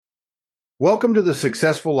Welcome to the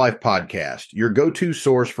Successful Life Podcast, your go-to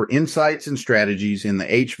source for insights and strategies in the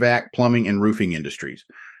HVAC, plumbing, and roofing industries.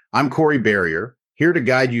 I'm Corey Barrier, here to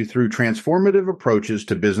guide you through transformative approaches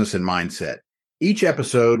to business and mindset. Each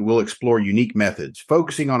episode will explore unique methods,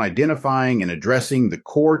 focusing on identifying and addressing the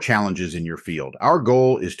core challenges in your field. Our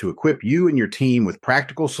goal is to equip you and your team with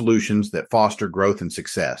practical solutions that foster growth and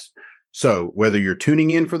success. So, whether you're tuning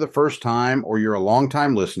in for the first time or you're a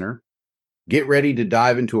longtime listener, get ready to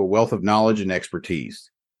dive into a wealth of knowledge and expertise.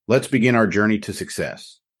 Let's begin our journey to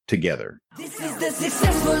success together. This is the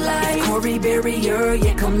Successful Life. Corey Barrier,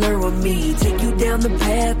 yeah, come learn with me. Take you down the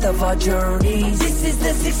path of our journeys. This is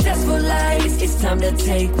the Successful Life. It's time to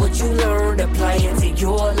take what you learned, apply it to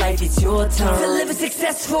your life. It's your turn to live a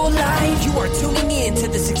successful life. You are tuning in to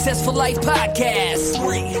the Successful Life Podcast.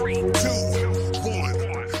 3, 2,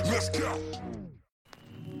 1, let's go.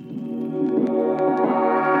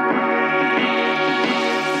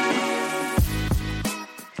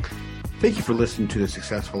 Thank you for listening to the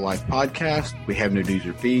Successful Life Podcast. We have no dues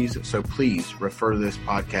or fees, so please refer this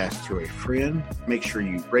podcast to a friend. Make sure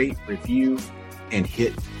you rate, review, and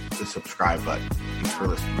hit the subscribe button. Thanks for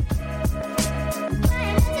listening.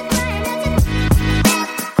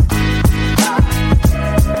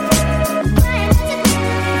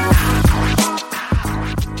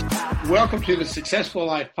 Welcome to the Successful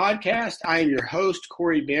Life Podcast. I am your host,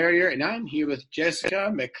 Corey Barrier, and I'm here with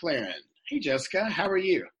Jessica McLaren. Hey, Jessica, how are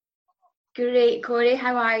you? Great, Corey.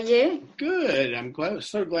 How are you? Good. I'm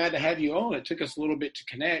so glad to have you on. It took us a little bit to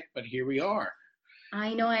connect, but here we are.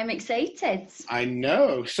 I know. I'm excited. I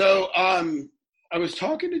know. So I was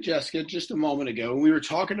talking to Jessica just a moment ago, and we were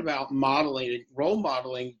talking about role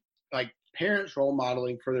modeling, like parents role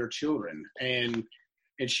modeling for their children. And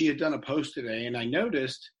she had done a post today, and I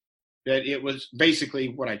noticed that it was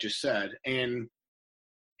basically what I just said. And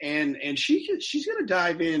she's going to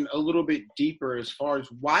dive in a little bit deeper as far as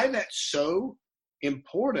why that's so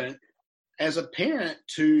important as a parent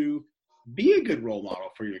to be a good role model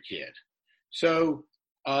for your kid. So,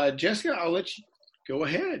 Jessica, I'll let you go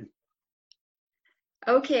ahead.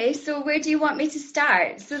 Okay, so where do you want me to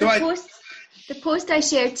start? So the post I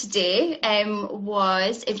shared today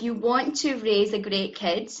was, if you want to raise a great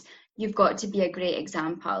kid, you've got to be a great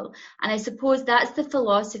example. And I suppose that's the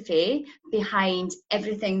philosophy behind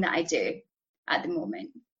everything that I do at the moment.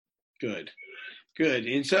 Good.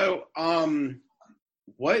 And so,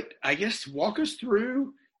 walk us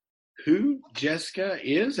through who Jessica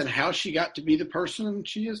is and how she got to be the person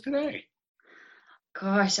she is today.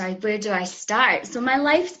 Gosh, where do I start? So my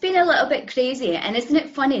life's been a little bit crazy, and isn't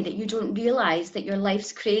it funny that you don't realise that your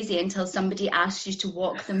life's crazy until somebody asks you to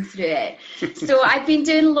walk them through it? So I've been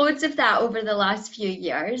doing loads of that over the last few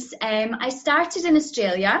years. I started in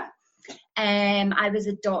Australia. I was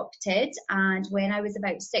adopted, and when I was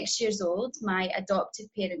about 6 years old, my adoptive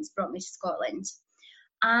parents brought me to Scotland.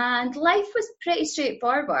 And life was pretty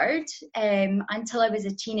straightforward until I was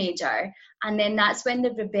a teenager, and then that's when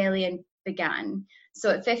the rebellion began. So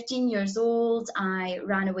at 15 years old, I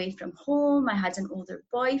ran away from home. I had an older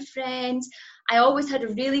boyfriend. I always had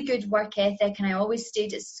a really good work ethic, and I always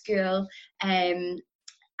stayed at school. And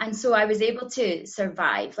so I was able to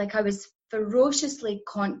survive. Like, I was ferociously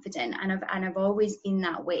confident, and I've always been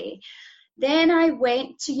that way. Then I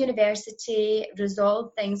went to university,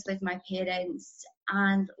 resolved things with my parents,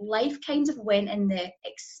 and life kind of went in the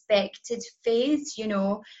expected phase. You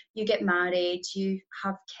know, you get married, you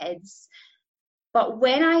have kids. But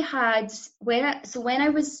when I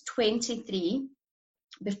was 23,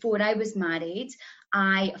 before I was married,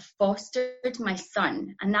 I fostered my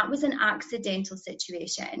son, and that was an accidental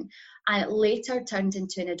situation, and it later turned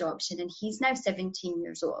into an adoption, and he's now 17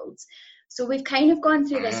 years old. So we've kind of gone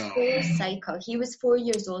through this whole cycle. He was 4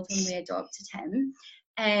 years old when we adopted him.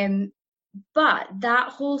 But that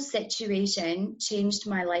whole situation changed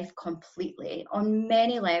my life completely on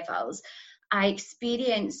many levels. I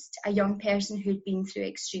experienced a young person who'd been through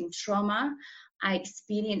extreme trauma. I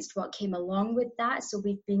experienced what came along with that. So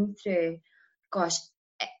we've been through,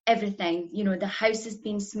 everything. You know, the house has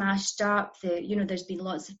been smashed up. There's been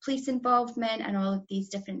lots of police involvement and all of these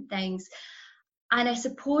different things. And I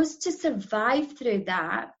suppose to survive through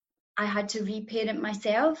that, I had to reparent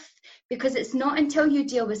myself, because it's not until you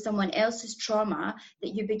deal with someone else's trauma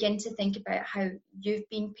that you begin to think about how you've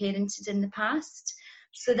been parented in the past.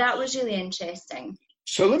 So that was really interesting.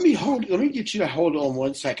 So let me get you to hold on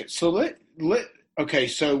 1 second. So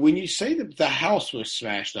so when you say that the house was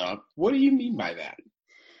smashed up, what do you mean by that?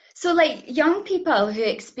 So like young people who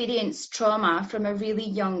experience trauma from a really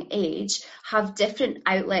young age have different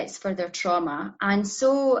outlets for their trauma. And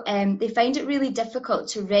so they find it really difficult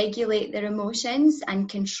to regulate their emotions and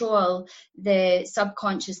control the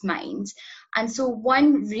subconscious mind. And so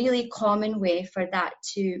one really common way for that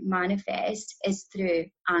to manifest is through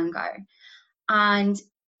anger. And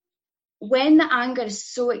when the anger is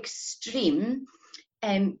so extreme,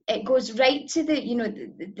 it goes right to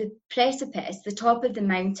the precipice, the top of the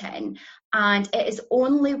mountain, and it is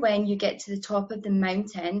only when you get to the top of the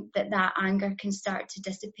mountain that anger can start to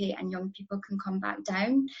dissipate and young people can come back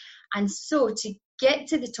down. And so to get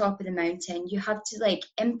to the top of the mountain, you have to like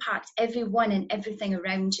impact everyone and everything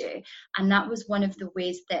around you, and that was one of the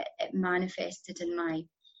ways that it manifested in my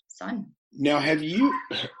son. Now, have you,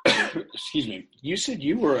 excuse me, you said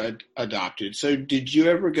you were adopted, so did you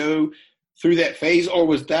ever go through that phase, or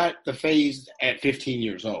was that the phase at 15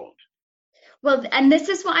 years old? Well, and this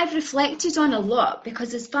is what I've reflected on a lot,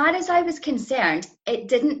 because as far as I was concerned, it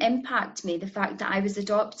didn't impact me, the fact that I was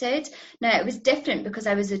adopted. Now, it was different because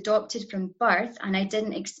I was adopted from birth and I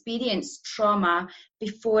didn't experience trauma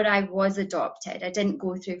before I was adopted. I didn't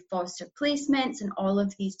go through foster placements and all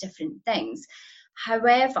of these different things.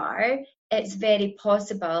 However, it's very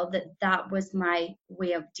possible that that was my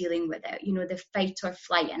way of dealing with it, the fight or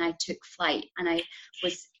flight, and I took flight and I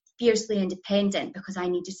was fiercely independent because I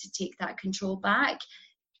needed to take that control back,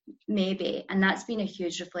 maybe. And that's been a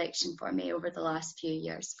huge reflection for me over the last few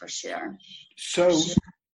years, for sure. So,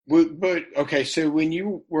 okay, so when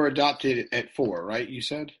you were adopted at 4, right, you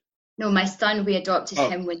said? No, my son, we adopted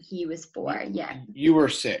him when he was 4, yeah. You were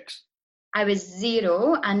 6. I was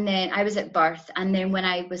 0, and then I was at birth, and then when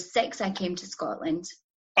I was 6, I came to Scotland.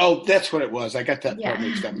 Oh, that's what it was. I got that part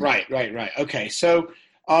mixed up. Right. Okay, so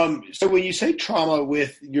when you say trauma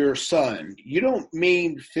with your son, you don't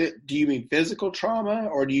mean do you mean physical trauma,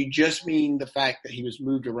 or do you just mean the fact that he was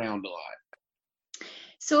moved around a lot?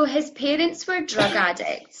 So his parents were drug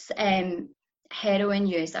addicts, heroin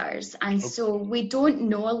users, and so we don't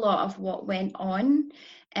know a lot of what went on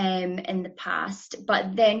in the past.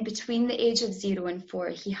 But then between the age of 0 and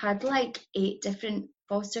 4, he had like 8 different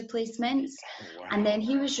foster placements. Oh, wow. And then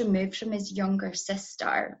he was removed from his younger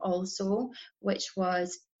sister also, which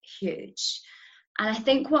was huge. And I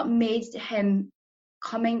think what made him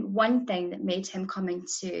one thing that made him coming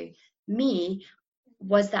to me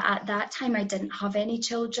was that at that time I didn't have any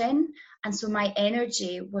children, and so my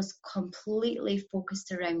energy was completely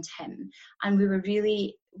focused around him, and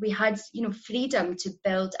we had freedom to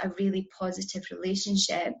build a really positive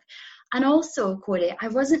relationship. And also, Corey, I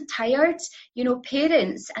wasn't tired.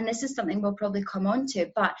 Parents, and this is something we'll probably come on to,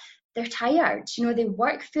 but they're tired. They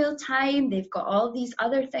work full time, they've got all these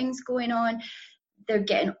other things going on, they're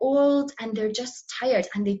getting old, and they're just tired,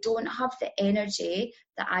 and they don't have the energy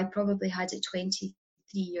that I probably had at 23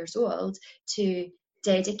 years old to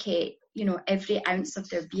dedicate every ounce of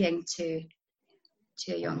their being to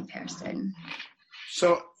a young person.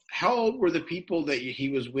 So how old were the people that he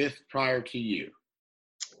was with prior to you?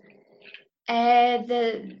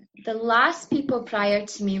 The last people prior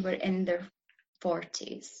to me were in their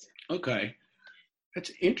 40s. Okay,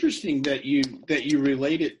 that's interesting that you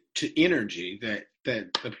relate it to energy. That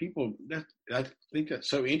the people I think that's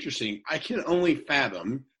so interesting. I can only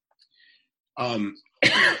fathom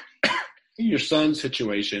your son's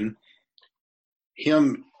situation,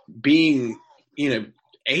 him being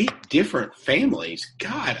 8 different families.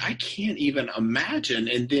 God, I can't even imagine.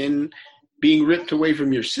 And then being ripped away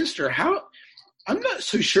from your sister. I'm not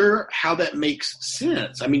so sure how that makes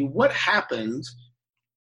sense. I mean, what happens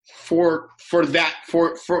for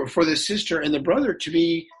the sister and the brother to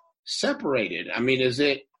be separated? I mean, is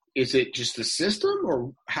it just the system,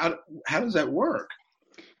 or how does that work?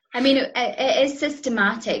 I mean, it is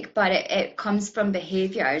systematic, but it comes from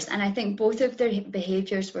behaviours. And I think both of their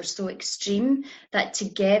behaviours were so extreme that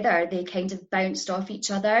together they kind of bounced off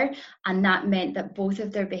each other. And that meant that both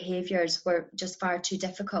of their behaviours were just far too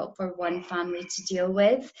difficult for one family to deal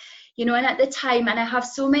with. And at the time, and I have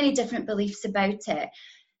so many different beliefs about it,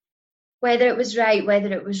 whether it was right,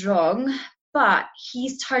 whether it was wrong, but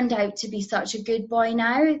he's turned out to be such a good boy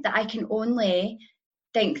now that I can only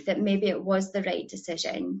think that maybe it was the right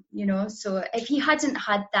decision, so if he hadn't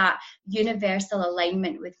had that universal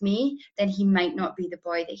alignment with me, then he might not be the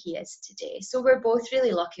boy that he is today. So we're both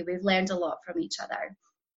really lucky. We've learned a lot from each other.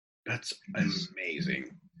 That's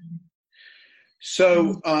amazing.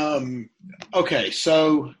 So okay,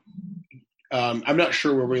 so I'm not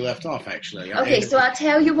sure where we left off, actually. Okay, so I'll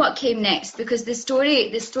tell you what came next, because the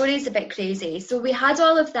story is a bit crazy. So we had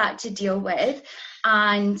all of that to deal with,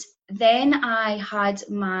 and then I had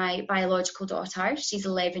my biological daughter. She's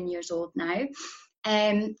 11 years old now.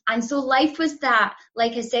 And so life was that,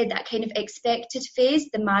 like I said, that kind of expected phase,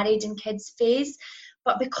 the married and kids phase.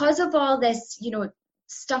 But because of all this,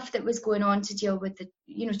 stuff that was going on to deal with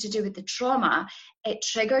to do with the trauma, it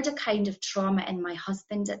triggered a kind of trauma in my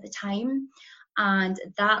husband at the time. And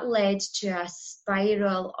that led to a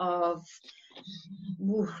spiral of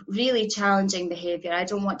really challenging behavior. I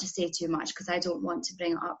don't want to say too much because I don't want to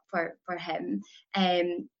bring it up for him.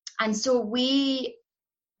 And so we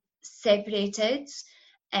separated,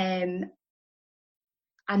 and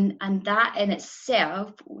that in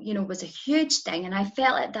itself, was a huge thing. And I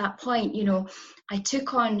felt at that point, I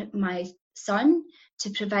took on my son to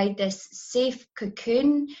provide this safe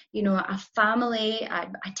cocoon, a family,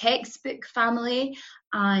 a textbook family.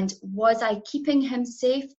 And was I keeping him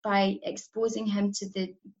safe by exposing him to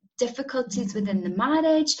the difficulties within the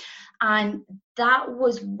marriage? And that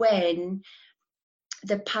was when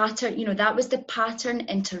the pattern, that was the pattern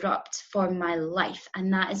interrupt for my life.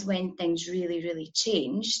 And that is when things really, really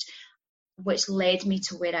changed, which led me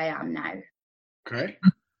to where I am now. Okay.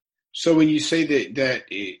 So when you say that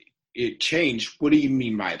it changed, what do you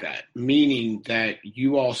mean by that? Meaning that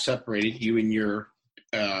you all separated, you and your,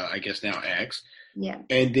 I guess now ex. Yeah.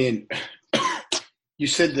 And then you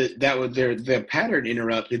said that was the pattern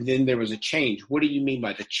interrupt, and then there was a change. What do you mean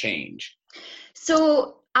by the change?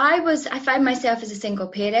 So I found myself as a single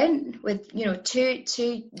parent with,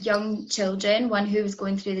 two young children, one who was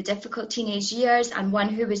going through the difficult teenage years and one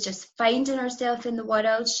who was just finding herself in the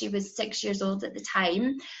world. She was 6 years old at the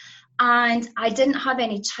time. And I didn't have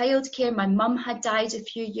any childcare. My mum had died a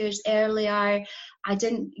few years earlier. I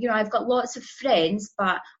didn't, I've got lots of friends,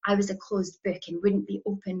 but I was a closed book and wouldn't be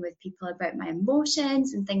open with people about my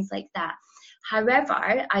emotions and things like that. However,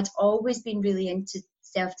 I'd always been really into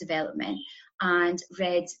self-development and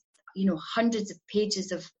read, hundreds of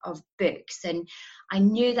pages of books. And I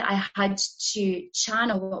knew that I had to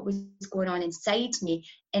channel what was going on inside me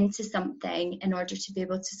into something in order to be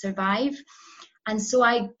able to survive. And so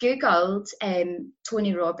I Googled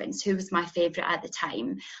Tony Robbins, who was my favourite at the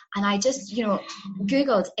time. And I just,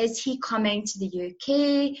 Googled, is he coming to the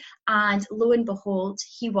UK? And lo and behold,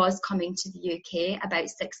 he was coming to the UK about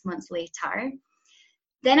 6 months later.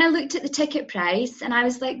 Then I looked at the ticket price and I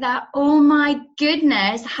was like oh my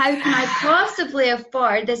goodness, how can I possibly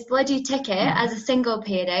afford this bloody ticket as a single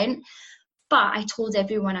parent? But I told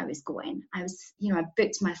everyone I was going. I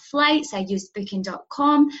booked my flights. I used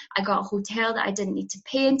booking.com. I got a hotel that I didn't need to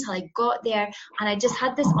pay until I got there. And I just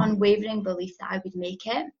had this unwavering belief that I would make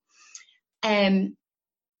it. And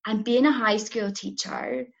being a high school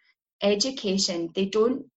teacher, education, they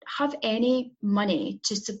don't have any money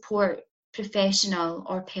to support professional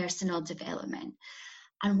or personal development.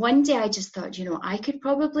 And one day I just thought, I could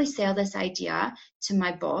probably sell this idea to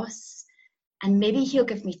my boss. And maybe he'll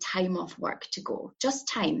give me time off work to go. Just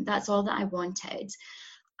time. That's all that I wanted.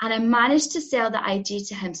 And I managed to sell the idea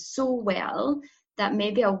to him so well that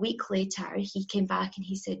maybe a week later he came back and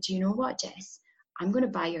he said, do you know what, Jess? I'm going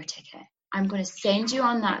to buy your ticket. I'm going to send you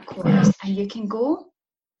on that course and you can go.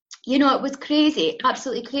 It was crazy.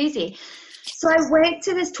 Absolutely crazy. So I went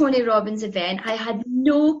to this Tony Robbins event. I had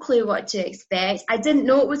no clue what to expect. I didn't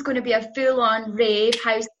know it was going to be a full-on rave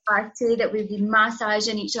house party that we'd be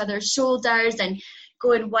massaging each other's shoulders and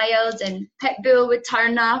going wild, and Pitbull would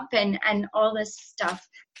turn up and all this stuff.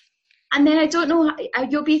 And then I don't know,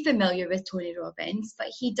 you'll be familiar with Tony Robbins, but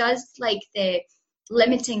he does like the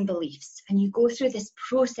limiting beliefs. And you go through this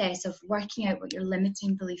process of working out what your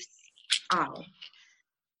limiting beliefs are.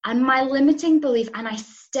 And my limiting belief, and I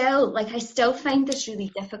still find this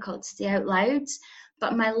really difficult to say out loud,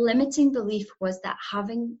 but my limiting belief was that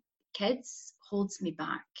having kids holds me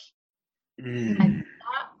back. And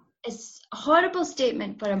that is a horrible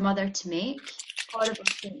statement for a mother to make, horrible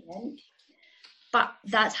statement. But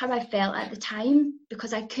that's how I felt at the time,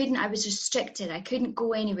 because I was restricted. I couldn't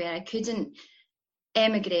go anywhere. I couldn't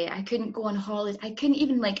emigrate. I couldn't go on holidays. I couldn't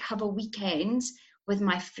even have a weekend with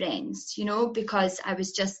my friends, because I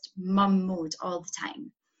was just mum mode all the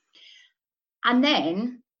time. And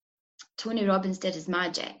then Tony Robbins did his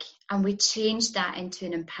magic and we changed that into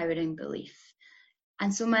an empowering belief.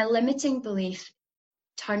 And so my limiting belief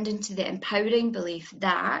turned into the empowering belief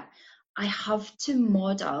that I have to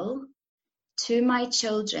model to my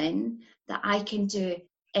children that I can do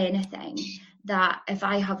anything, that if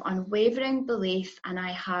I have unwavering belief and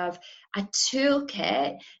I have a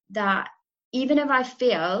toolkit that even if I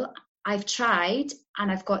fail, I've tried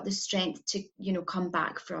and I've got the strength to, come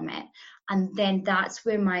back from it. And then that's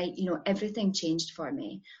where my, everything changed for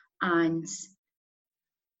me. And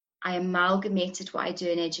I amalgamated what I do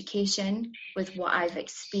in education with what I've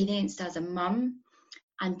experienced as a mum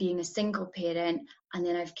and being a single parent, and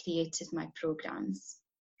then I've created my programs.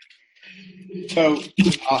 So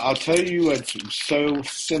I'll tell you what's so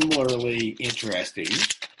similarly interesting.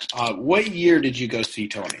 What year did you go see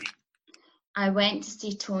Tony? I went to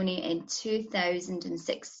see Tony in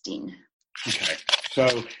 2016. Okay.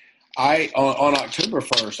 So on October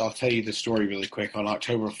 1st, I'll tell you the story really quick. On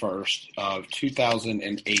October 1st of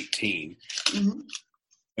 2018,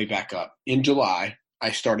 way back up, in July,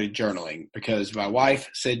 I started journaling because my wife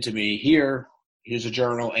said to me, here's a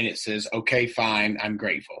journal, and it says, okay, fine, I'm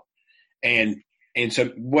grateful. And so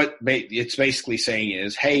what it's basically saying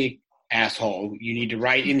is, hey, asshole, you need to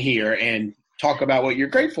write in here and talk about what you're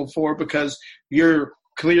grateful for because you're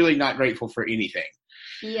clearly not grateful for anything.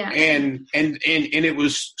 Yeah. And it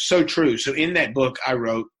was so true. So in that book, I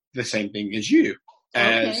wrote the same thing as you,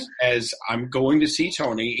 as I'm going to see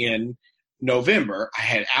Tony in November. I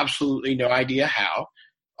had absolutely no idea how,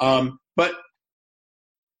 but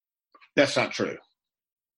that's not true.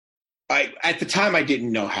 At the time, I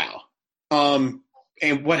didn't know how.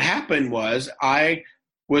 And what happened was I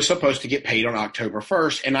was supposed to get paid on October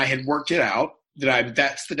 1st, and I had worked it out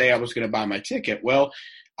that's the day I was going to buy my ticket. Well,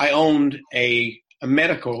 I owned a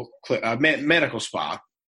medical spa,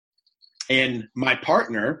 and my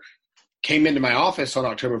partner came into my office on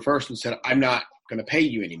October 1st and said, I'm not going to pay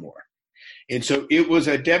you anymore. And so it was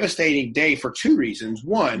a devastating day for two reasons.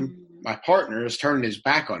 One, my partner is turning his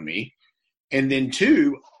back on me. And then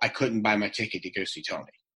two, I couldn't buy my ticket to go see Tony.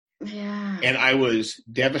 Yeah. And I was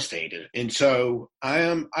devastated. And so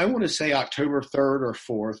I want to say October 3rd or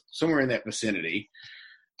 4th, somewhere in that vicinity,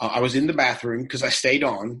 I was in the bathroom because I stayed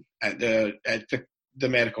on at the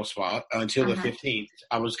medical spa until the 15th.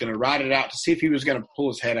 I was going to ride it out to see if he was going to pull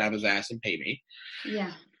his head out of his ass and pay me.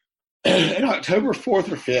 Yeah. And October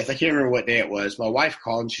 4th or 5th, I can't remember what day it was, my wife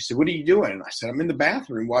called and she said, what are you doing? And I said, I'm in the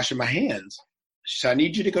bathroom washing my hands. She said, I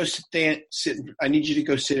need you to go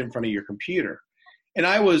sit in front of your computer. And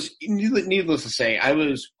I was, needless to say, I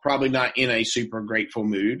was probably not in a super grateful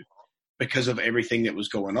mood because of everything that was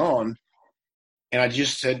going on. And I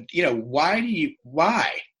just said,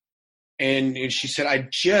 why? And she said, I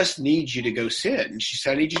just need you to go sit. And she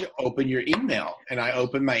said, I need you to open your email. And I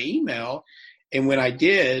opened my email. And when I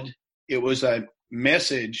did, it was a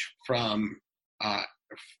message from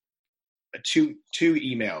two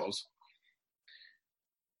emails,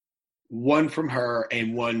 one from her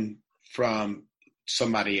and one from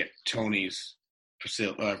somebody at Tony's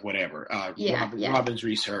whatever, Robin's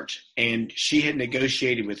Research. And she had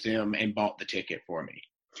negotiated with them and bought the ticket for me.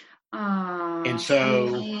 Oh, and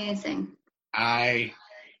so amazing.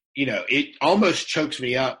 It almost chokes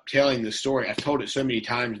me up telling the story. I've told it so many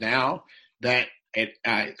times now that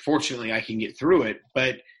fortunately I can get through it.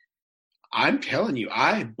 But I'm telling you,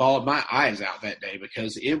 I bawled my eyes out that day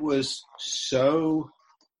because it was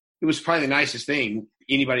probably the nicest thing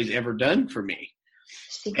anybody's ever done for me.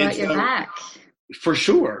 She got your back. For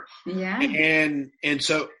sure. Yeah. And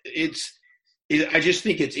so I just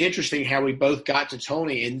think it's interesting how we both got to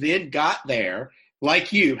Tony and then got there,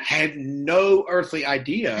 like you, had no earthly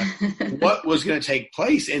idea what was going to take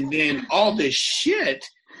place. And then all this shit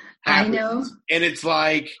happens. I know. And it's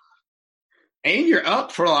like, and you're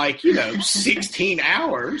up for 16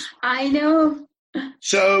 hours. I know.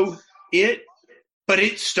 So it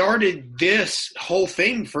started this whole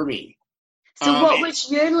thing for me. So what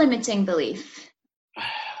was your limiting belief?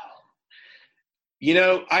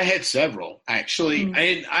 I had several, actually.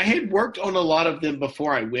 And I had worked on a lot of them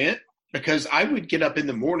before I went because I would get up in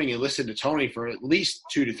the morning and listen to Tony for at least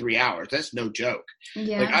 2 to 3 hours. That's no joke.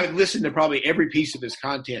 Yeah. I would listen to probably every piece of his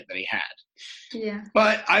content that he had. Yeah.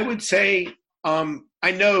 But I would say,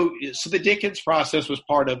 I know, so the Dickens process was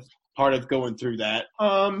part of going through that.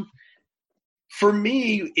 For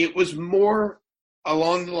me, it was more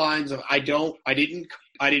along the lines of I didn't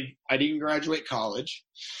graduate college.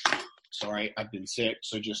 Sorry, I've been sick,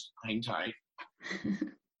 so just hang tight.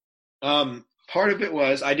 Part of it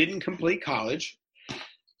was I didn't complete college.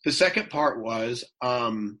 The second part was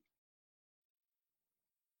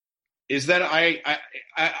is that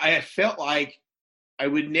I felt like I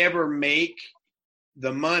would never make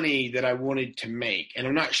the money that I wanted to make. And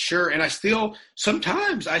I'm not sure. And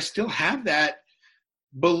sometimes I still have that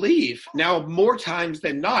belief. Now, more times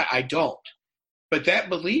than not, I don't. But that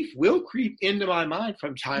belief will creep into my mind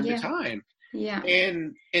from time to time. Yeah.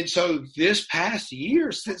 And so this past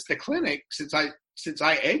year since the clinic, since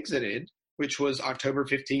I exited, which was October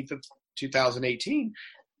 15th of 2018,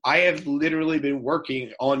 I have literally been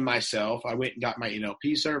working on myself. I went and got my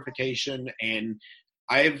NLP certification, and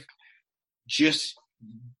I've just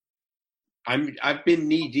I've been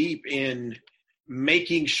knee deep in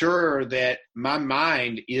making sure that my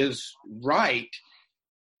mind is right,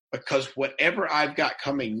 because whatever I've got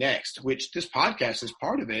coming next, which this podcast is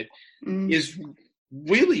part of it, is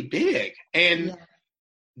really big. And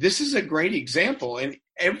this is a great example. And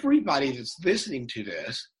everybody that's listening to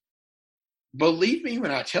this, believe me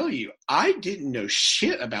when I tell you, I didn't know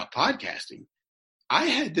shit about podcasting. I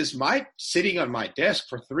had this mic sitting on my desk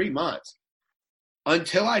for 3 months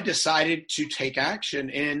until I decided to take action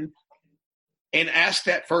and ask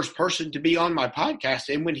that first person to be on my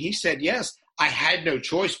podcast. And when he said yes, I had no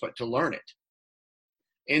choice but to learn it.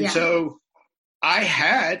 And so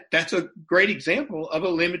that's a great example of a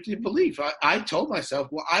limited belief. I told myself,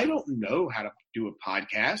 well, I don't know how to do a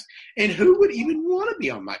podcast, and who would even want to be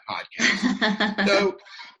on my podcast?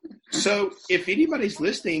 So if anybody's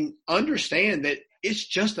listening, understand that it's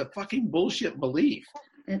just a fucking bullshit belief.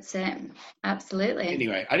 That's it. Absolutely.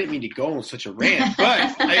 Anyway, I didn't mean to go on such a rant,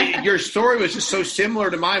 but your story was just so similar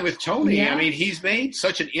to mine with Tony. Yes. I mean, he's made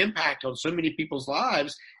such an impact on so many people's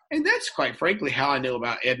lives, and that's quite frankly how I know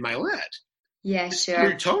about Ed Milet. Yeah, sure.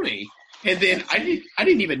 Through Tony. And then I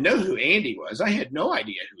didn't even know who Andy was. I had no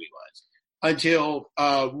idea who he was until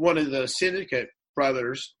one of the Syndicate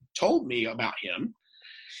brothers told me about him.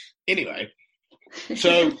 Anyway,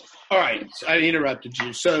 so all right, so I interrupted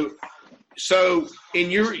you. So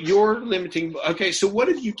in your limiting, okay, so what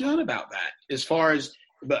have you done about that as far as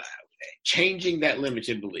changing that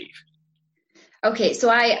limited belief? Okay, so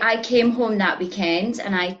I came home that weekend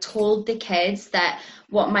and I told the kids that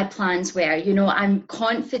what my plans were. You know, I'm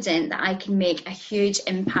confident that I can make a huge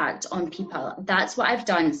impact on people. That's what I've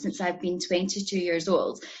done since I've been 22 years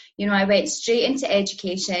old. You know, I went straight into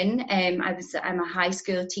education. I'm a high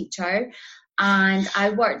school teacher, and I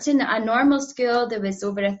worked in a normal school. There was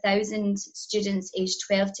over 1,000 students aged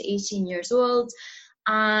 12 to 18 years old,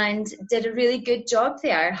 and did a really good job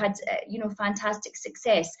there, had, fantastic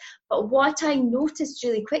success. But what I noticed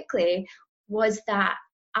really quickly was that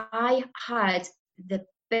I had the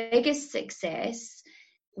biggest success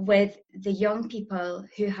with the young people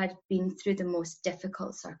who had been through the most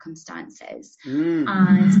difficult circumstances.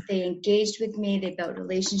 And they engaged with me, they built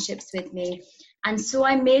relationships with me. And so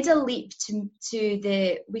I made a leap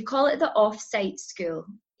to we call it the off-site school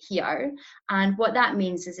here. And what that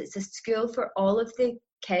means is it's a school for all of the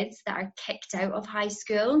kids that are kicked out of high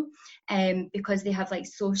school because they have like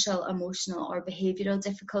social, emotional or behavioural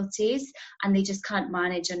difficulties, and they just can't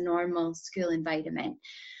manage a normal school environment.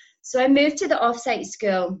 So I moved to the off-site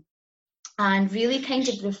school and really kind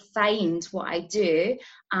of refined what I do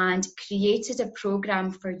and created a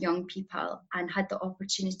program for young people, and had the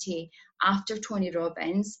opportunity after Tony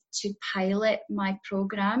Robbins to pilot my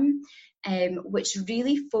program, which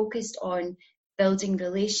really focused on building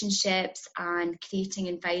relationships and creating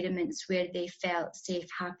environments where they felt safe,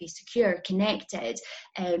 happy, secure, connected,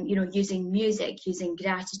 using music, using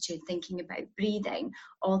gratitude, thinking about breathing,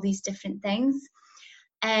 all these different things.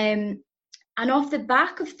 And off the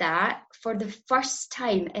back of that, for the first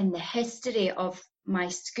time in the history of my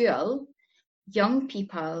school, young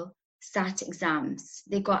people sat exams.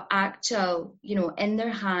 They got actual, in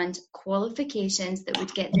their hand qualifications that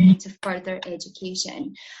would get them into further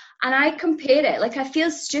education. And I compare it, like I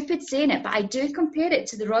feel stupid saying it, but I do compare it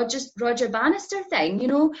to the Roger Bannister thing,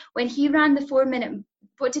 when he ran the 4-minute,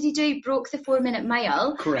 what did he do? He broke the 4-minute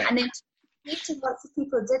mile. Correct. And then lots of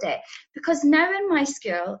people did it. Because now in my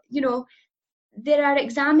school, there are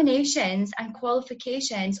examinations and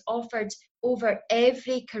qualifications offered over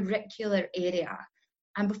every curricular area.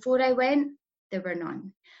 And before I went, there were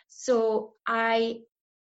none. So I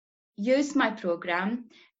used my program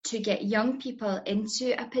to get young people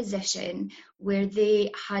into a position where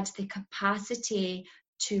they had the capacity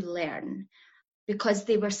to learn, because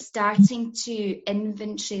they were starting to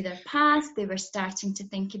inventory their past. They were starting to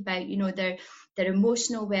think about, their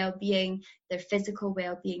emotional well-being, their physical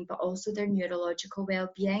well-being, but also their neurological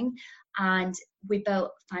well-being. And we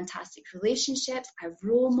built fantastic relationships. I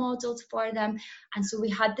role modeled for them. And so we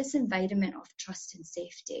had this environment of trust and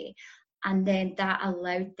safety. And then that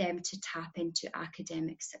allowed them to tap into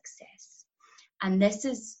academic success. And this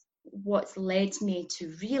is what's led me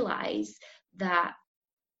to realize that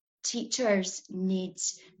teachers need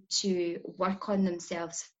to work on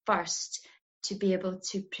themselves first to be able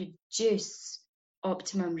to produce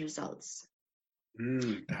optimum results.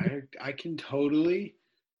 I can totally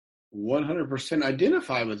 100%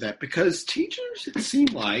 identify with that, because teachers, it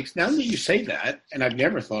seems like, now that you say that, and I've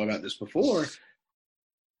never thought about this before,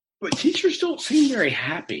 but teachers don't seem very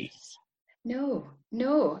happy. No.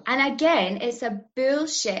 No. And again, it's a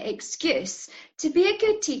bullshit excuse. To be a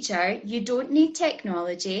good teacher, you don't need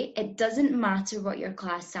technology. It doesn't matter what your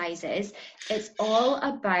class size is. It's all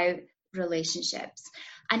about relationships.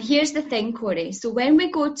 And here's the thing, Corey. So when we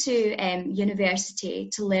go to university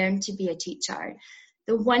to learn to be a teacher,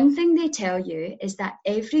 the one thing they tell you is that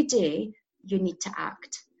every day you need to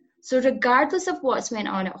act. So regardless of what's went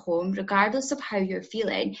on at home, regardless of how you're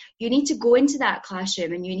feeling, you need to go into that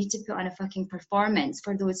classroom and you need to put on a fucking performance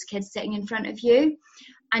for those kids sitting in front of you.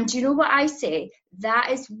 And do you know what I say?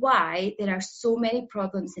 That is why there are so many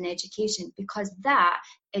problems in education, because that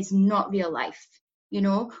is not real life. You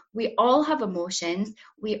know, we all have emotions.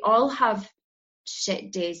 We all have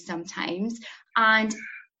shit days sometimes, and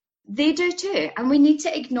they do too. And we need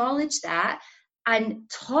to acknowledge that and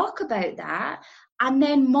talk about that, and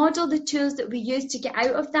then model the tools that we use to get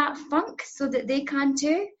out of that funk so that they can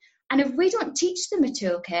too. And if we don't teach them a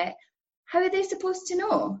toolkit, how are they supposed to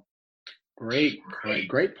know? Great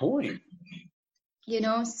point. You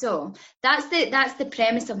know, so that's the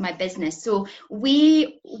premise of my business. So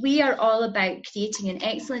we are all about creating an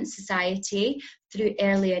excellent society through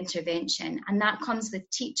early intervention. And that comes with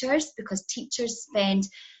teachers, because teachers spend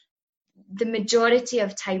the majority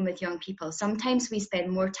of time with young people. Sometimes we spend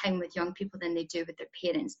more time with young people than they do with their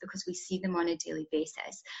parents, because we see them on a daily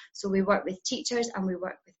basis. So we work with teachers and we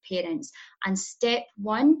work with parents. And step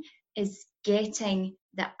one is getting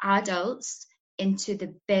the adults into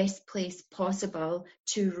the best place possible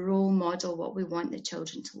to role model what we want the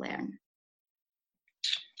children to learn.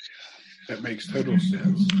 That makes total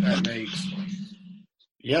sense. That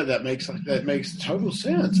makes total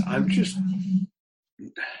sense. I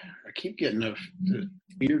keep getting a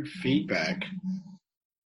weird feedback.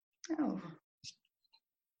 Oh.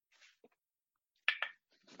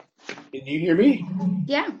 Can you hear me?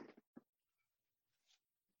 Yeah.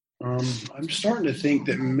 I'm starting to think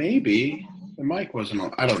that maybe the mic wasn't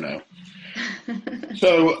on. I don't know.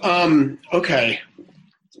 So, okay.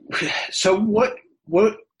 So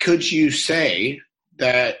what could you say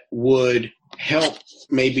that would help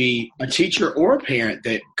maybe a teacher or a parent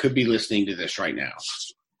that could be listening to this right now?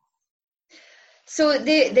 So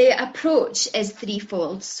the approach is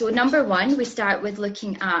threefold. So number one, we start with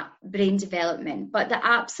looking at brain development, but the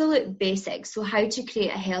absolute basics, so how to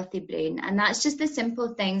create a healthy brain. And that's just the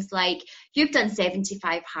simple things like, you've done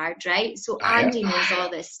 75 hard, right? So Andy knows all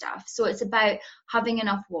this stuff. So it's about having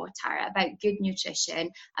enough water, about good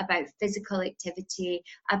nutrition, about physical activity,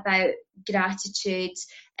 about gratitude,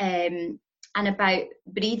 and about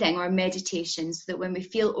breathing or meditation, so that when we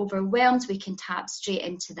feel overwhelmed, we can tap straight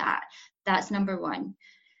into that. That's number one.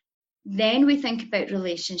 Then we think about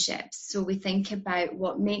relationships. So we think about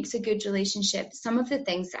what makes a good relationship. Some of the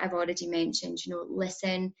things that I've already mentioned, you know,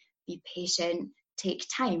 listen, be patient, take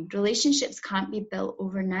time. Relationships can't be built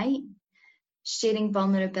overnight. Sharing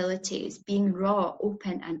vulnerabilities, being raw,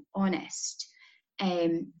 open and honest.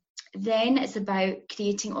 Then it's about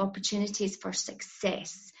creating opportunities for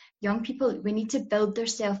success. Young people, we need to build their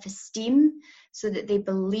self-esteem so that they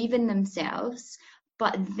believe in themselves.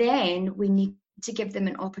 But then we need to give them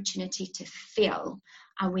an opportunity to fail.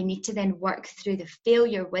 And we need to then work through the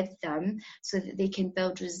failure with them so that they can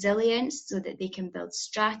build resilience, so that they can build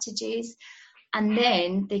strategies. And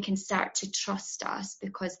then they can start to trust us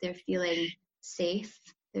because they're feeling safe,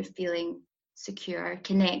 they're feeling secure,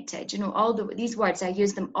 connected. You know, these words, I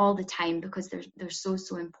use them all the time because they're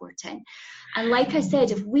so important. And like I said,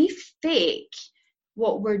 if we fake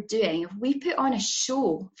what we're doing, if we put on a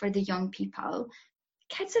show for the young people,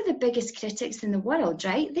 kids are the biggest critics in the world,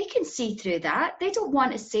 right? They can see through that. They don't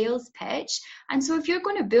want a sales pitch. And so if you're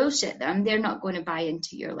going to bullshit them, they're not going to buy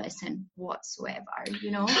into your lesson whatsoever,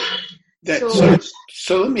 you know?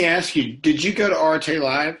 So let me ask you, did you go to Arte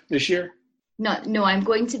Live this year? No, I'm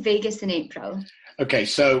going to Vegas in April. Okay,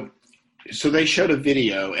 so they showed a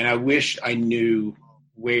video, and I wish I knew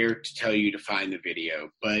where to tell you to find the video,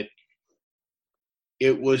 but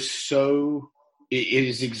it was so... It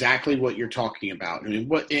is exactly what you're talking about. I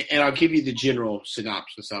mean, and I'll give you the general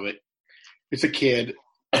synopsis of it. It's a kid,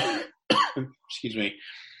 excuse me,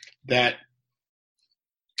 that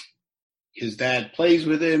his dad plays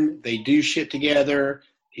with him. They do shit together.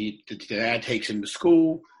 The dad takes him to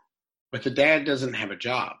school, but the dad doesn't have a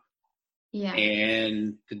job. Yeah.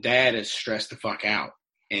 And the dad is stressed the fuck out.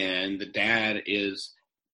 And the dad is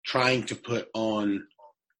trying to put on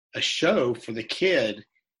a show for the kid.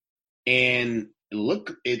 And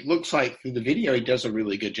it looks like through the video he does a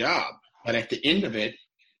really good job. But at the end of it,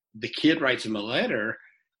 the kid writes him a letter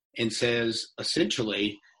and says,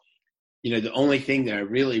 essentially, you know, the only thing that I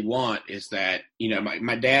really want is that, you know,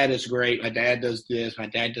 my dad is great. My dad does this. My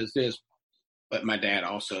dad does this. but my dad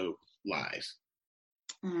also lies.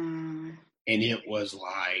 Mm. And it was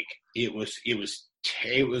like, it was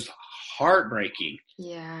heartbreaking.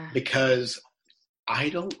 Yeah. Because I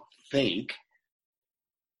don't think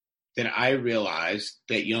that I realized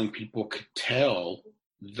that young people could tell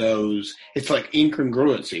those. It's like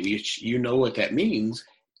incongruency, which you know what that means.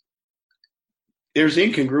 There's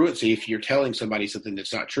incongruency if you're telling somebody something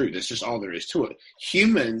that's not true. That's just all there is to it.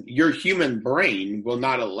 Your human brain will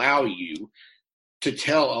not allow you to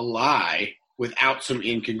tell a lie without some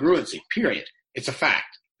incongruency, period. It's a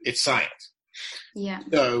fact. It's science. Yeah.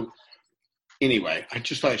 So anyway, I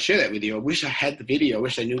just thought I'd share that with you. I wish I had the video. I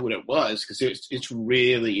wish I knew what it was, because it's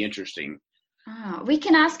really interesting. We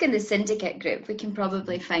can ask in the syndicate group. We can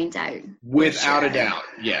probably find out. Without a doubt.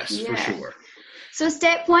 Yes, for sure. So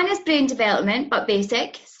step 1 is brain development, but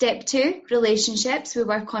basic. Step 2, relationships. We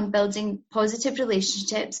work on building positive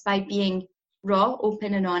relationships by being raw,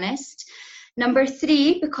 open, and honest. Number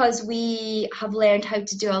 3, because we have learned how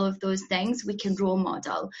to do all of those things, we can role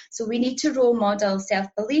model. So we need to role model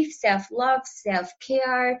self-belief, self-love,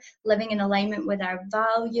 self-care, living in alignment with our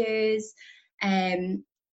values. And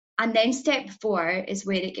then step 4 is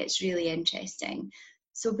where it gets really interesting.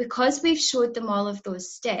 So because we've showed them all of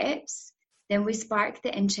those steps, then we spark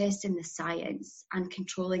the interest in the science and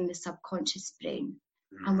controlling the subconscious brain.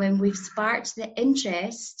 And when we've sparked the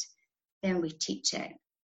interest, then we teach it.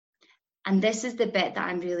 And this is the bit that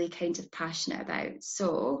I'm really kind of passionate about.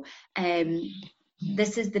 So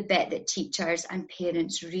this is the bit that teachers and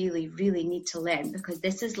parents really, really need to learn, because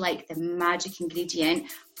this is like the magic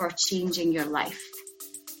ingredient for changing your life.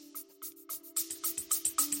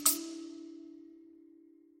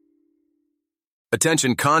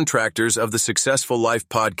 Attention contractors of the Successful Life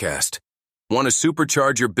podcast. Want to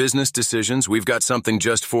supercharge your business decisions? We've got something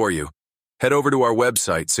just for you. Head over to our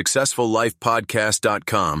website,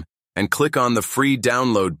 successfullifepodcast.com, and click on the free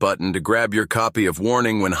download button to grab your copy of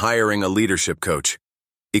Warning When Hiring a Leadership Coach.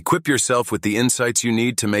 Equip yourself with the insights you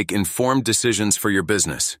need to make informed decisions for your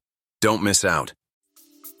business. Don't miss out.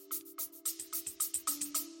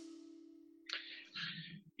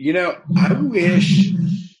 You know, I wish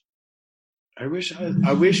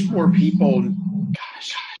more people,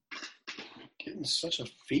 gosh, I'm getting such a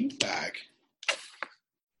feedback.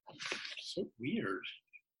 So weird.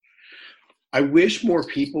 I wish more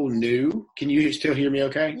people knew. Can you still hear me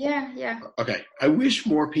okay? Yeah. Okay. I wish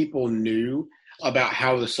more people knew about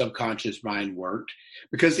how the subconscious mind worked,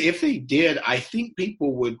 because if they did, I think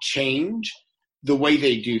people would change the way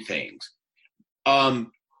they do things. I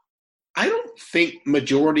don't think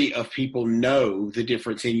majority of people know the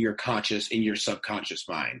difference in your conscious and your subconscious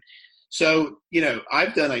mind. So, you know,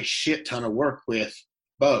 I've done a shit ton of work with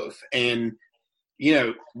both. And, you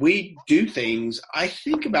know, we do things, I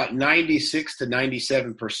think about 96 to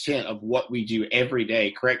 97% of what we do every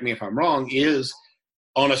day, correct me if I'm wrong, is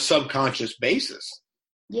on a subconscious basis.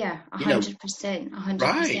 Yeah, 100%. 100%.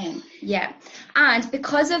 Right. Yeah. And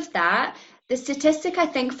because of that, the statistic, I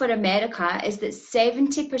think, for America is that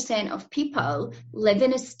 70% of people live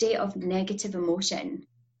in a state of negative emotion.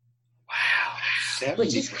 Wow. 70%.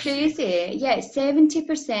 Which is crazy. Yeah,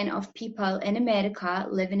 70% of people in America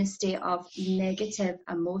live in a state of negative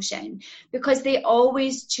emotion because they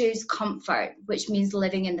always choose comfort, which means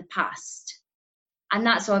living in the past. And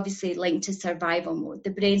that's obviously linked to survival mode.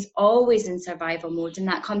 The brain's always in survival mode, and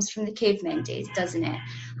that comes from the caveman days, doesn't it?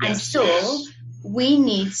 Yes, and so we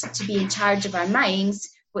need to be in charge of our minds,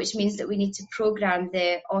 which means that we need to program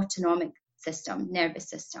the autonomic system, nervous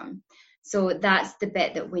system. So that's the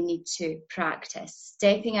bit that we need to practice,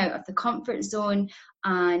 stepping out of the comfort zone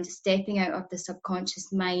and stepping out of the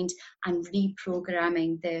subconscious mind and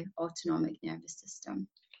reprogramming the autonomic nervous system.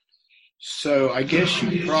 So I guess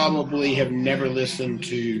you probably have never listened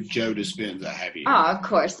to Joe Dispenza, have you? Oh, of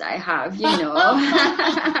course I have, you know.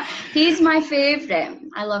 He's my favorite.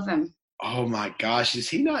 I love him. Oh my gosh, is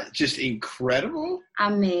he not just incredible?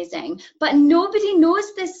 Amazing. But nobody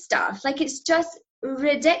knows this stuff. Like, it's just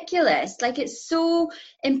ridiculous. Like, it's so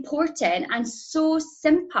important and so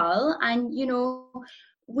simple, and you know,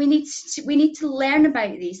 we need to learn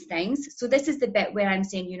about these things. So this is the bit where I'm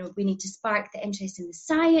saying, you know, we need to spark the interest in the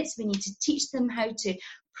science. We need to teach them how to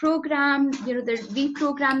program, you know,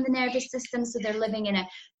 reprogram the nervous system so they're living in a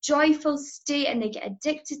joyful state and they get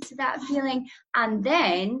addicted to that feeling. And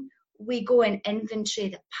then we go and inventory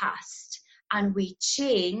the past and we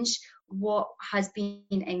change what has been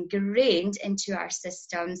ingrained into our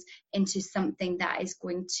systems into something that is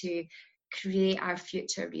going to create our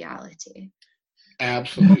future reality.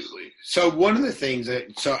 Absolutely. So one of the things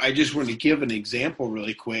so I just want to give an example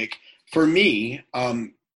really quick. For me,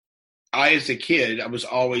 as a kid, I was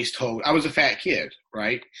always told, I was a fat kid,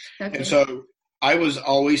 right? Okay. And so I was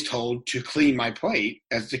always told to clean my plate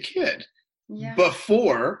as a kid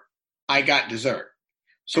before I got dessert.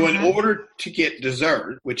 So in order to get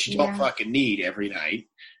dessert, which you don't fucking need every night,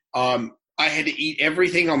 I had to eat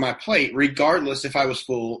everything on my plate, regardless if I was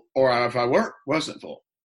full or if I wasn't full.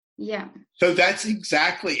 Yeah. So that's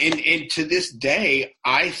exactly, and to this day,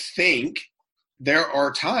 I think there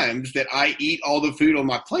are times that I eat all the food on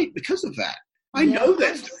my plate because of that. I know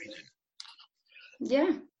that's the reason.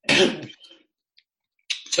 Yeah.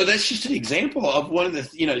 So that's just an example of one of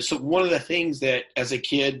the things that as a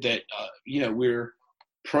kid that, we're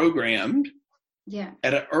programmed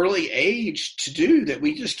at an early age to do that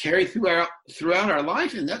we just carry throughout our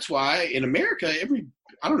life. And that's why in America,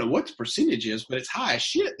 I don't know what the percentage is, but it's high as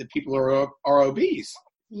shit that people are obese.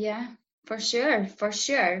 Yeah, for sure.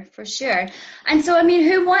 And so, I mean,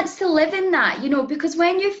 who wants to live in that? Because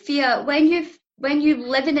when you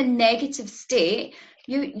live in a negative state,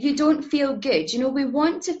 you don't feel good. We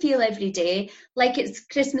want to feel every day like it's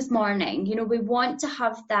Christmas morning. We want to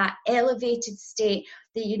have that elevated state,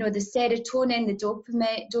 the serotonin, the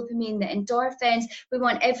dopamine, the endorphins. We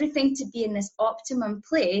want everything to be in this optimum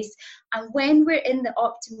place. And when we're in the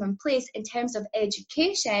optimum place in terms of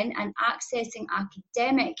education and accessing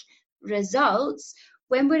academic results,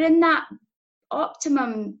 when we're in that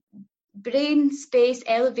optimum brain space,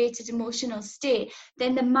 elevated emotional state,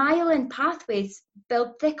 then the myelin pathways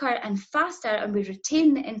build thicker and faster, and we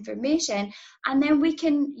retain the information, and then we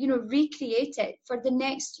can recreate it for the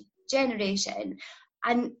next generation.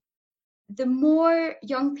 And the more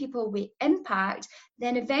young people we impact,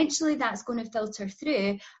 then eventually that's going to filter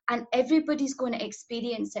through, and everybody's going to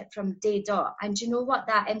experience it from day dot. And you know what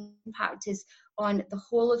that impact is on the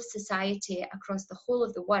whole of society across the whole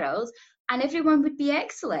of the world, and everyone would be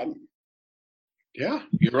excellent. Yeah,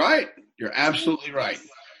 you're right. You're absolutely right.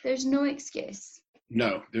 There's no excuse.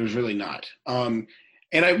 No, there's really not.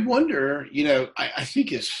 And I wonder, I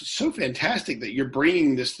think it's so fantastic that you're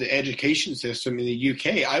bringing the education system in the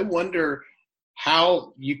UK. I wonder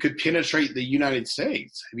how you could penetrate the United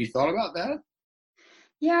States. Have you thought about that?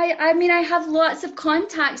 Yeah, I mean, I have lots of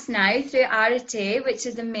contacts now through Arete, which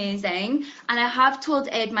is amazing. And I have told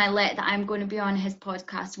Ed Milet that I'm going to be on his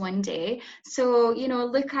podcast one day. So,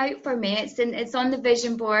 look out for me. It's on the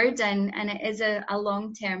vision board, and it is a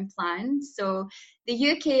long-term plan. So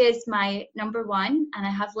the UK is my number one, and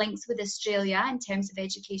I have links with Australia in terms of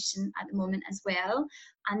education at the moment as well.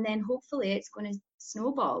 And then hopefully it's going to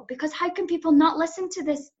snowball, because how can people not listen to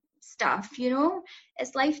this stuff?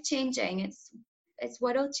 It's life-changing. It's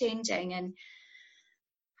world changing, and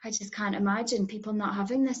I just can't imagine people not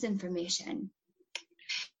having this information.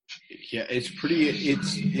 Yeah, it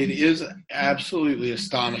is absolutely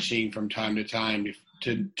astonishing from time to time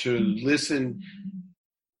to listen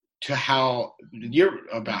to how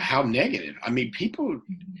negative. I mean, people,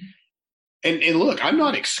 and look, I'm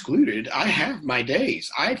not excluded. I have my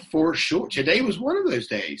days. For sure, today was one of those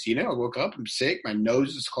days. I woke up, I'm sick, my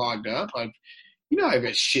nose is clogged up. I've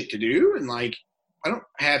got shit to do, and I don't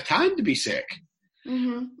have time to be sick.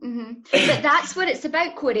 But that's what it's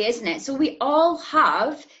about, Corey, isn't it? So we all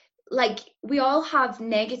have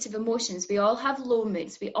negative emotions. We all have low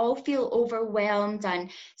moods. We all feel overwhelmed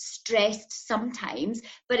and stressed sometimes,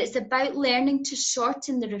 but it's about learning to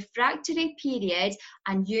shorten the refractory period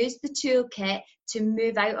and use the toolkit to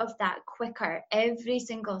move out of that quicker every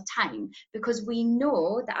single time, because we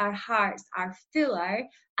know that our hearts are fuller.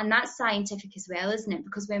 And that's scientific as well, isn't it?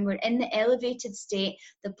 Because when we're in the elevated state,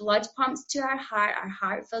 the blood pumps to our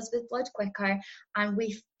heart fills with blood quicker, and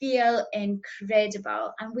we feel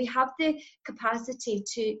incredible. And we have the capacity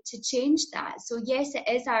to change that. So yes, it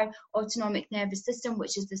is our autonomic nervous system,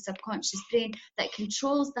 which is the subconscious brain, that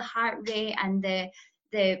controls the heart rate and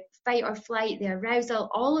the fight or flight, the arousal,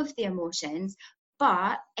 all of the emotions.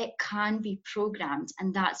 But it can be programmed,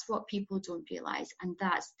 and that's what people don't realize. And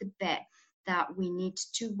that's the bit that we need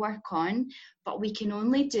to work on, but we can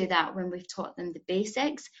only do that when we've taught them the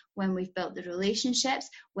basics, when we've built the relationships,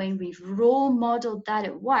 when we've role modeled that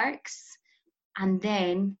it works, and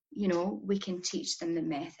then we can teach them the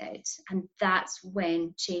method, and that's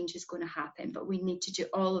when change is going to happen. But we need to do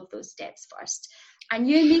all of those steps first, and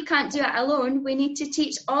you and me can't do it alone. We need to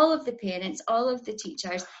teach all of the parents, all of the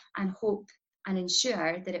teachers, and hope and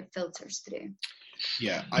ensure that it filters through.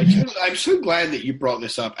 Yeah, I'm so glad that you brought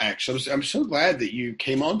this up, actually. I'm so glad that you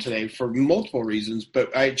came on today for multiple reasons,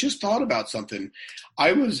 but I just thought about something.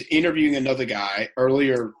 I was interviewing another guy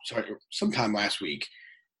sometime last week,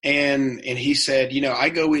 and he said, I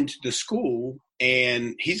go into the school,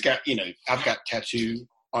 and he's got, I've got tattoo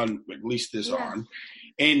on at least this arm.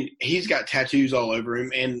 And he's got tattoos all over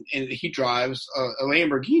him, and he drives a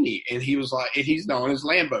Lamborghini, and he was like, and he's known as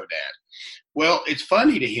Lambo Dad. Well, it's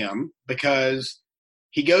funny to him because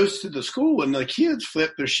he goes to the school and the kids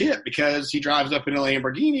flip their shit because he drives up in a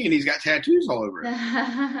Lamborghini and he's got tattoos all over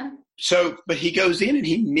him. So, but he goes in and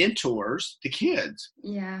he mentors the kids.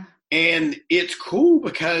 Yeah. And it's cool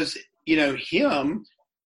because, you know, him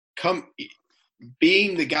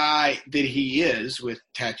being the guy that he is with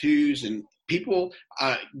tattoos, and people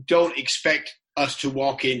don't expect us to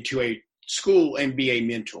walk into a school and be a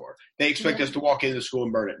mentor. They expect us to walk into the school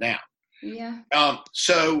and burn it down. Yeah.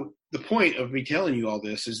 So the point of me telling you all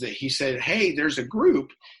this is that he said, hey, there's a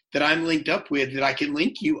group that I'm linked up with that I can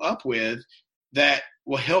link you up with that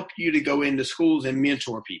will help you to go into schools and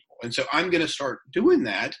mentor people. And so I'm going to start doing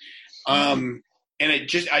that. And I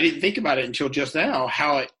didn't think about it until just now,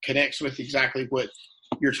 how it connects with exactly what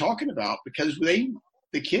you're talking about, because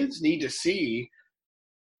the kids need to see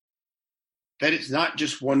that it's not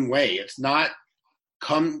just one way. It's not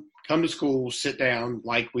come to school, sit down,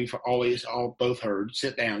 like we've always both heard,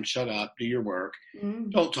 sit down, shut up, do your work,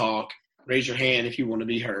 don't talk, raise your hand if you want to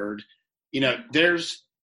be heard. You know, there's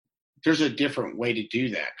a different way to do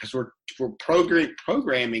that, because we're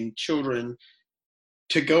programming children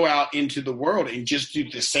to go out into the world and just do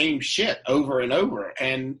the same shit over and over.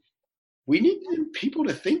 And we need people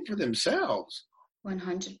to think for themselves.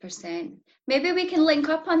 100%. Maybe we can link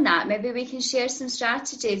up on that. Maybe we can share some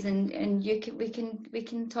strategies, and we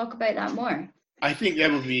can talk about that more. I think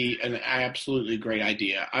that would be an absolutely great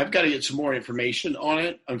idea. I've got to get some more information on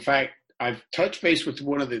it. In fact, I've touched base with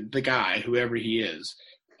one of the guy, whoever he is,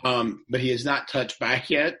 but he has not touched back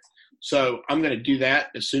yet. So I'm going to do that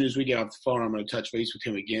as soon as we get off the phone. I'm going to touch base with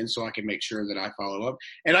him again so I can make sure that I follow up,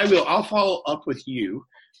 and I'll follow up with you.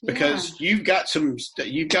 Because you've got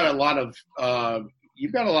a lot of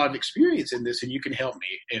experience in this, and you can help me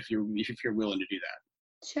if you're willing to do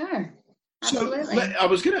that. Sure, absolutely. So I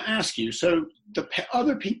was going to ask you. So the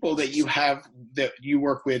other people that you have that you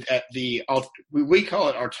work with at we call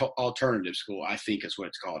it our alternative school, I think is what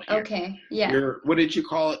it's called here. Okay, yeah. What did you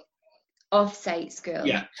call it? Off-site school.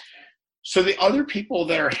 Yeah. So the other people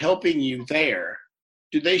that are helping you there,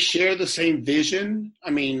 do they share the same vision? I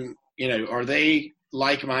mean, you know, are they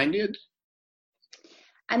like-minded?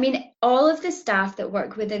 I mean, all of the staff that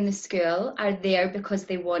work within the school are there because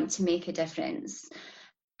they want to make a difference.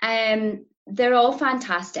 They're all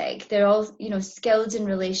fantastic. They're all, you know, skilled in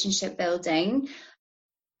relationship building.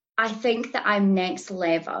 I think that I'm next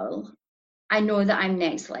level. I know that I'm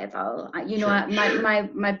next level. You know,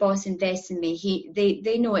 my boss invests in me.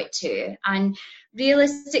 They know it too. And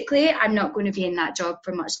realistically, I'm not going to be in that job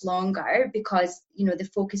for much longer because, you know, the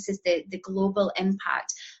focus is the global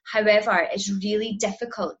impact. However, it's really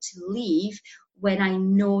difficult to leave when I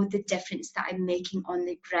know the difference that I'm making on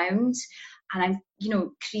the ground, and I'm, you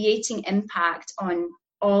know, creating impact on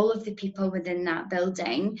all of the people within that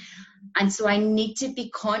building. And so I need to be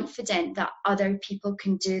confident that other people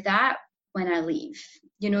can do that when I leave,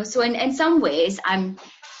 you know. So in some ways I'm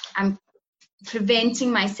preventing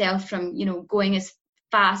myself from, you know, going as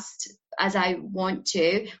fast as I want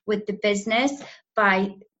to with the business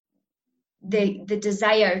by the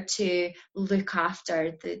desire to look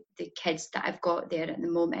after the kids that I've got there at the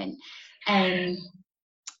moment. I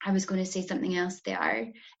was going to say something else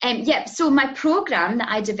there. So my program that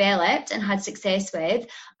I developed and had success with,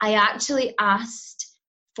 I actually asked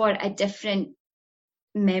for a different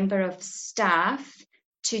member of staff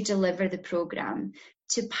to deliver the program,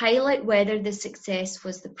 to pilot whether the success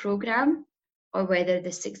was the program or whether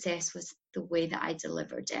the success was the way that I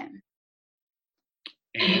delivered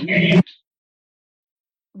it.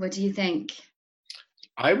 What do you think?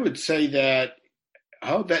 I would say that,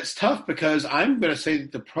 that's tough, because I'm going to say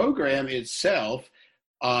that the program itself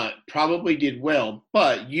probably did well,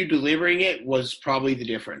 but you delivering it was probably the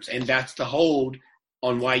difference. And that's the hold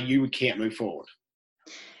on why you can't move forward.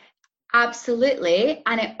 Absolutely.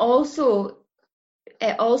 And it also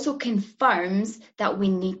confirms that we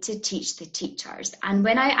need to teach the teachers. And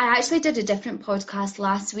when I actually did a different podcast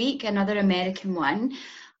last week, another American one,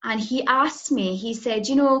 and he asked me, he said,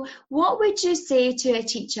 you know, what would you say to a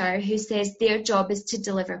teacher who says their job is to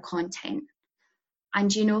deliver content?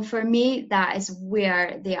 And, you know, for me, that is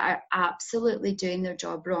where they are absolutely doing their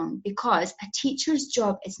job wrong, because a teacher's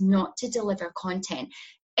job is not to deliver content.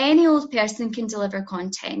 Any old person can deliver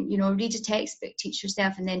content, you know, read a textbook, teach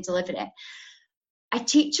yourself, and then deliver it. A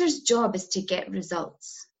teacher's job is to get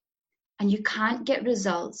results. And you can't get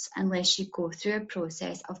results unless you go through a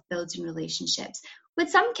process of building relationships. With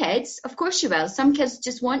some kids, of course you will. Some kids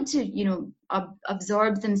just want to, you know,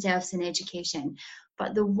 absorb themselves in education.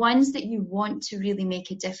 But the ones that you want to really make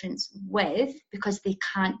a difference with, because they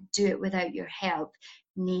can't do it without your help,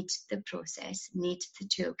 need the process, need the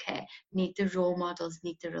toolkit, need the role models,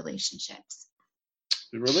 need the relationships.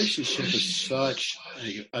 The relationship is such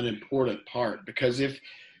an important part, because if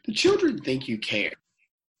the children think you care,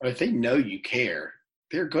 or if they know you care,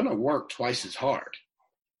 they're going to work twice as hard.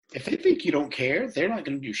 If they think you don't care, they're not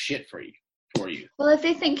going to do shit for you. Well, if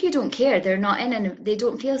they think you don't care, they're not in, and they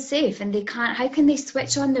don't feel safe, and they can't. How can they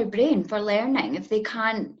switch on their brain for learning if they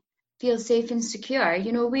can't feel safe and secure?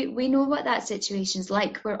 You know, we know what that situation's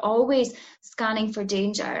like. We're always scanning for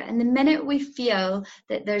danger, and the minute we feel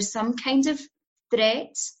that there's some kind of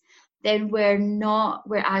threat, then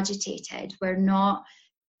we're agitated. We're not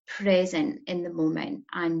present in the moment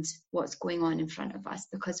and what's going on in front of us,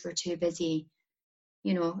 because we're too busy,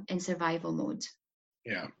 you know, in survival mode.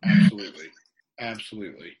 Yeah, absolutely.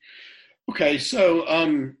 Absolutely. Okay, so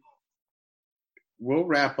we'll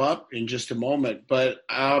wrap up in just a moment, but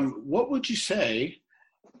what would you say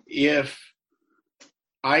if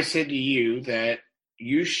I said to you that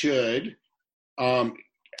you should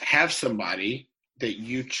have somebody that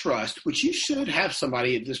you trust, which you should have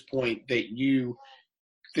somebody at this point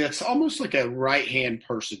that's almost like a right-hand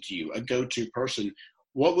person to you, a go-to person.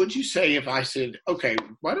 What would you say if I said, okay,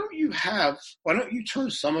 why don't you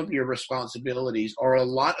turn some of your responsibilities or a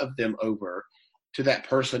lot of them over to that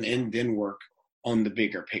person and then work on the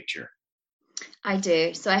bigger picture? I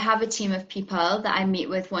do. So I have a team of people that I meet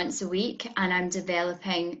with once a week, and I'm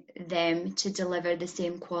developing them to deliver the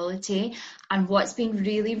same quality. And what's been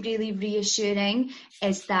really, really reassuring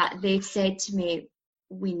is that they've said to me,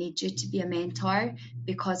 we need you to be a mentor,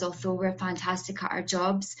 because although we're fantastic at our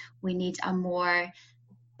jobs, we need a more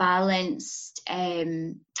balanced,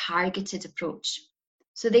 targeted approach.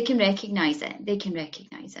 So they can recognize it.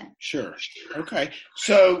 Sure. Okay.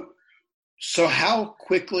 So how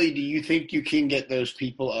quickly do you think you can get those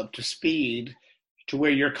people up to speed to where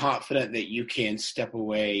you're confident that you can step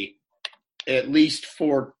away at least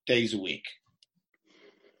 4 days a week?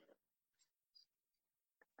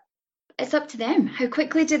 It's up to them. How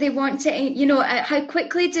quickly do they want to,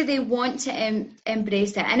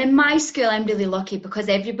 embrace it? And in my school, I'm really lucky because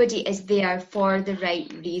everybody is there for the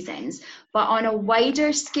right reasons. But on a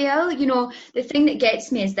wider scale, you know, the thing that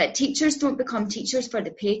gets me is that teachers don't become teachers for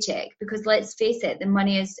the paycheck, because let's face it, the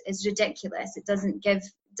money is ridiculous.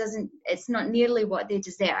 It's not nearly what they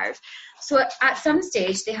deserve. So at some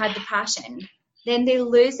stage, they had the passion. Then they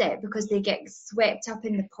lose it because they get swept up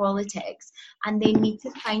in the politics, and they need to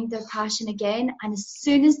find their passion again. And as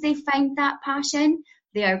soon as they find that passion,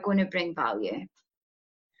 they are going to bring value.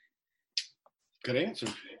 Good answer.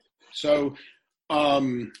 So let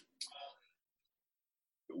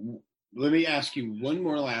me ask you one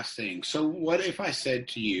more last thing. So what if I said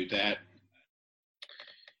to you that,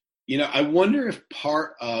 you know, I wonder if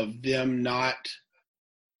part of them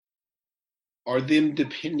them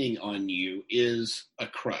depending on you is a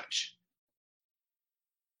crutch.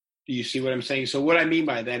 Do you see what I'm saying? So what I mean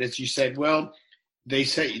by that is, you said, well, they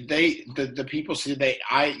say the people say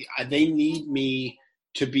they need me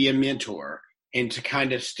to be a mentor and to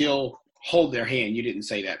kind of still hold their hand. You didn't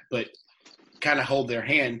say that, but kind of hold their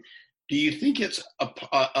hand. Do you think it's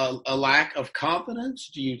a lack of confidence?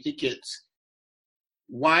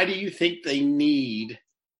 Why do you think they need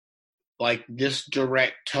like this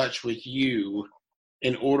direct touch with you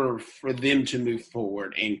in order for them to move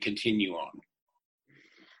forward and continue on?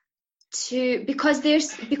 Because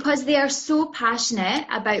they are so passionate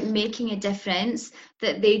about making a difference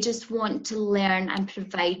that they just want to learn and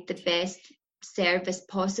provide the best service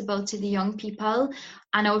possible to the young people.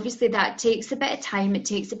 And obviously that takes a bit of time, it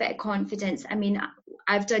takes a bit of confidence. I mean,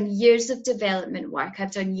 I've done years of development work,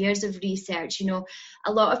 I've done years of research. You know,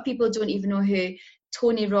 a lot of people don't even know who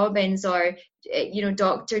Tony Robbins or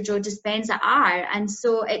Dr. Joe Dispenza are, and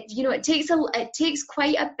so it takes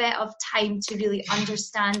quite a bit of time to really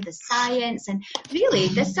understand the science. And really,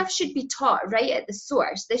 this stuff should be taught right at the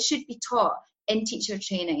source. This should be taught in teacher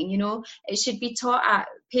training. You know, it should be taught at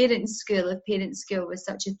parents' school if parents' school was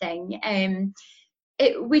such a thing.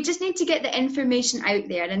 We just need to get the information out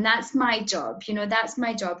there, and that's my job. That's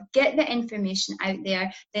my job. Get the information out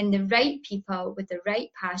there, then the right people with the right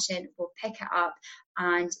passion will pick it up,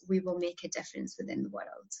 and we will make a difference within the world.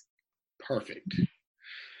 Perfect.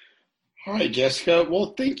 All right, Jessica.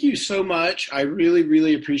 Well, thank you so much. I really,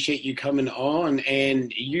 really appreciate you coming on,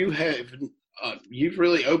 and you've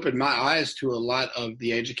really opened my eyes to a lot of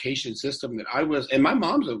the education system that I was, and my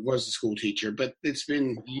mom was a school teacher, but it's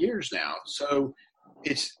been years now. So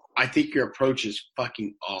I think your approach is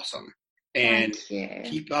fucking awesome, and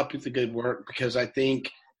keep up with the good work, because I think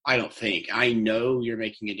I don't think. I know you're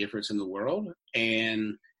making a difference in the world.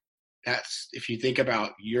 And that's, if you think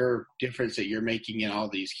about your difference that you're making in all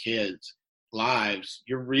these kids' lives,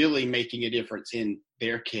 you're really making a difference in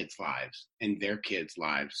their kids' lives and their kids'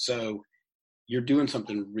 lives. So you're doing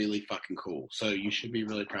something really fucking cool. So you should be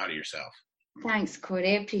really proud of yourself. Thanks,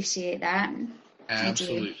 Corey. I appreciate that.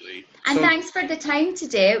 Absolutely. And thanks for the time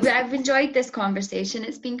today. I've enjoyed this conversation.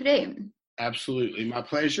 It's been great. Absolutely. My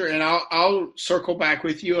pleasure. And I'll circle back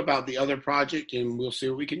with you about the other project and we'll see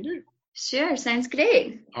what we can do. Sure. Sounds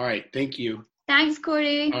great. All right. Thank you. Thanks,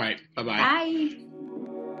 Corey. All right. Bye-bye. Bye.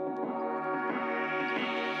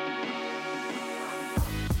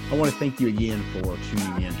 I want to thank you again for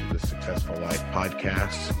tuning in to the Successful Life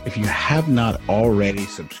podcast. If you have not already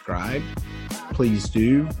subscribed, please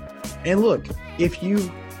do. And look, if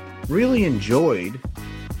you really enjoyed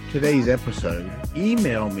today's episode,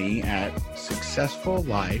 email me at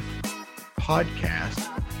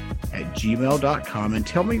successfullifepodcast@gmail.com and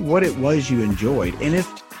tell me what it was you enjoyed. And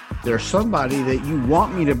if there's somebody that you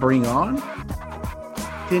want me to bring on,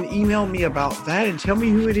 then email me about that and tell me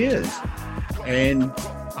who it is. And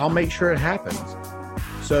I'll make sure it happens.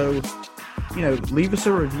 So, leave us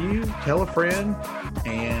a review, tell a friend,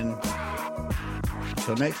 and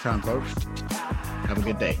until next time, folks, have a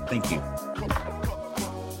good day. Thank you.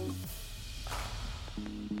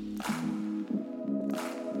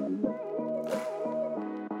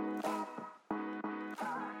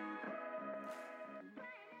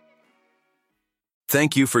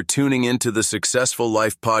 Thank you for tuning into the Successful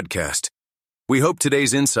Life podcast. We hope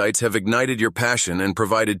today's insights have ignited your passion and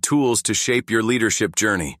provided tools to shape your leadership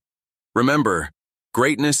journey. Remember,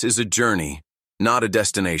 greatness is a journey, not a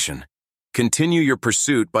destination. Continue your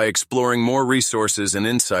pursuit by exploring more resources and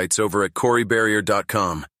insights over at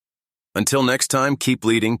CoreyBarrier.com. Until next time, keep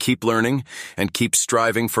leading, keep learning, and keep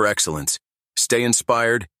striving for excellence. Stay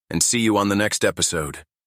inspired, and see you on the next episode.